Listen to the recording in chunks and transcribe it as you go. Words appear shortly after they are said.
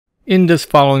In this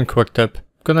following quick tip,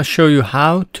 I'm going to show you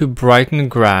how to brighten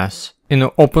grass in an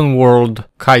open world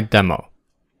kite demo.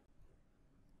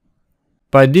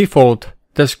 By default,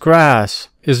 this grass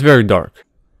is very dark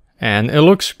and it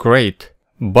looks great,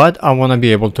 but I want to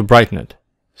be able to brighten it.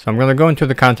 So I'm going to go into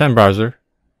the content browser,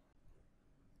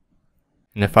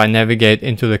 and if I navigate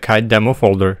into the kite demo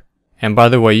folder, and by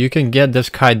the way, you can get this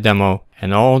kite demo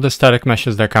and all the static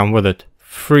meshes that come with it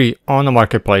free on the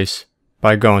marketplace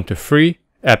by going to free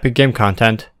Epic Game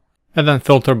Content and then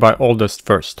filter by oldest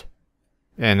first.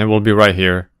 And it will be right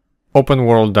here, Open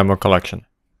World Demo Collection.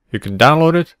 You can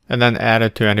download it and then add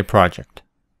it to any project.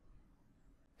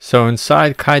 So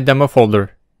inside Kite Demo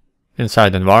folder,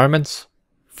 inside Environments,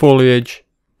 Foliage,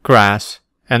 Grass,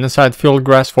 and inside Field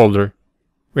Grass folder,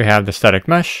 we have the static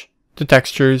mesh, the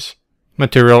textures,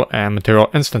 material, and material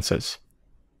instances.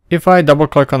 If I double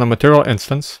click on the material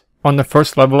instance, on the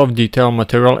first level of detail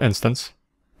material instance,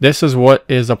 this is what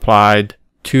is applied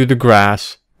to the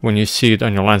grass when you see it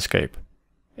on your landscape.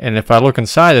 And if I look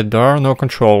inside it, there are no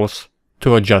controls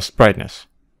to adjust brightness.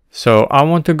 So I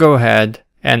want to go ahead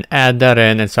and add that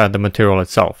in inside the material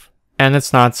itself. And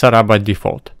it's not set up by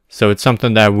default, so it's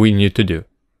something that we need to do.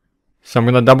 So I'm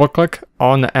going to double click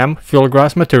on the M Field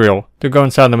Grass material to go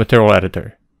inside the material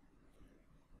editor.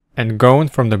 And going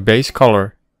from the base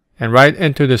color and right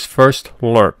into this first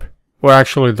lerp, or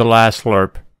actually the last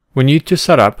lerp, we need to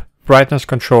set up brightness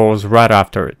controls right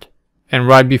after it, and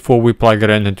right before we plug it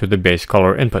into the base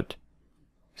color input.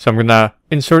 So I'm going to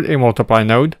insert a multiply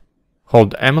node,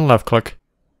 hold M and left click,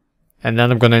 and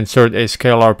then I'm going to insert a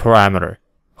scalar parameter,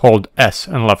 hold S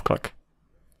and left click.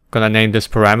 I'm going to name this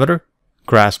parameter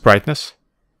grass brightness,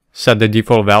 set the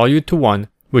default value to 1,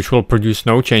 which will produce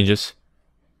no changes.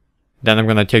 Then I'm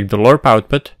going to take the lerp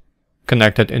output,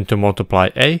 connect it into multiply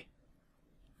A,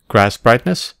 grass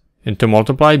brightness into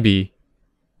multiply B,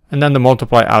 and then the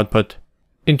multiply output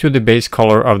into the base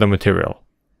color of the material.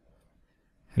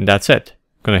 And that's it.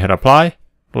 I'm going to hit apply,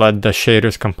 let the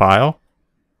shaders compile,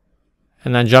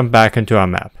 and then jump back into our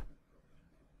map.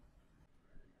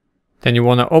 Then you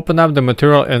want to open up the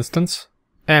material instance,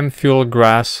 M Field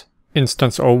Grass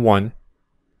instance 01,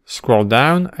 scroll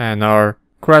down, and our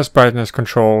grass brightness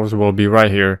controls will be right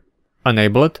here.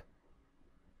 Enable it.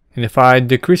 And if I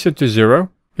decrease it to 0,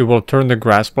 it will turn the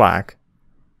grass black.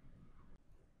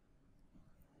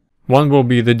 1 will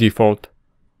be the default.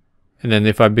 And then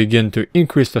if I begin to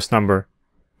increase this number,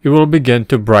 it will begin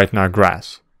to brighten our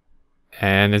grass.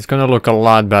 And it's going to look a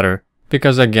lot better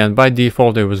because again, by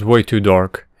default it was way too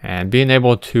dark, and being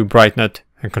able to brighten it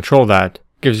and control that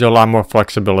gives you a lot more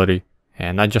flexibility.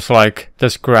 And I just like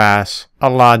this grass a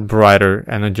lot brighter,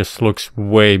 and it just looks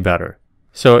way better.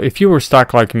 So if you were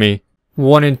stuck like me,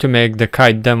 wanting to make the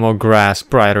kite demo grass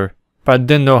brighter, but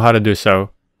didn't know how to do so,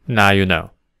 now you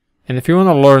know. And if you want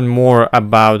to learn more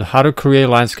about how to create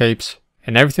landscapes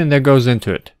and everything that goes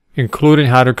into it, including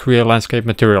how to create landscape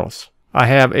materials, I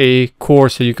have a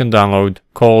course that you can download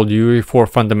called UE4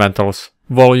 Fundamentals,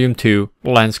 Volume 2,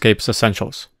 Landscapes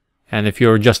Essentials. And if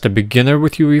you're just a beginner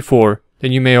with UE4,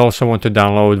 then you may also want to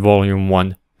download Volume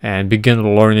 1 and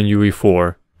begin learning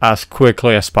UE4 as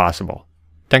quickly as possible.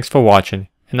 Thanks for watching,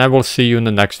 and I will see you in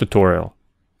the next tutorial.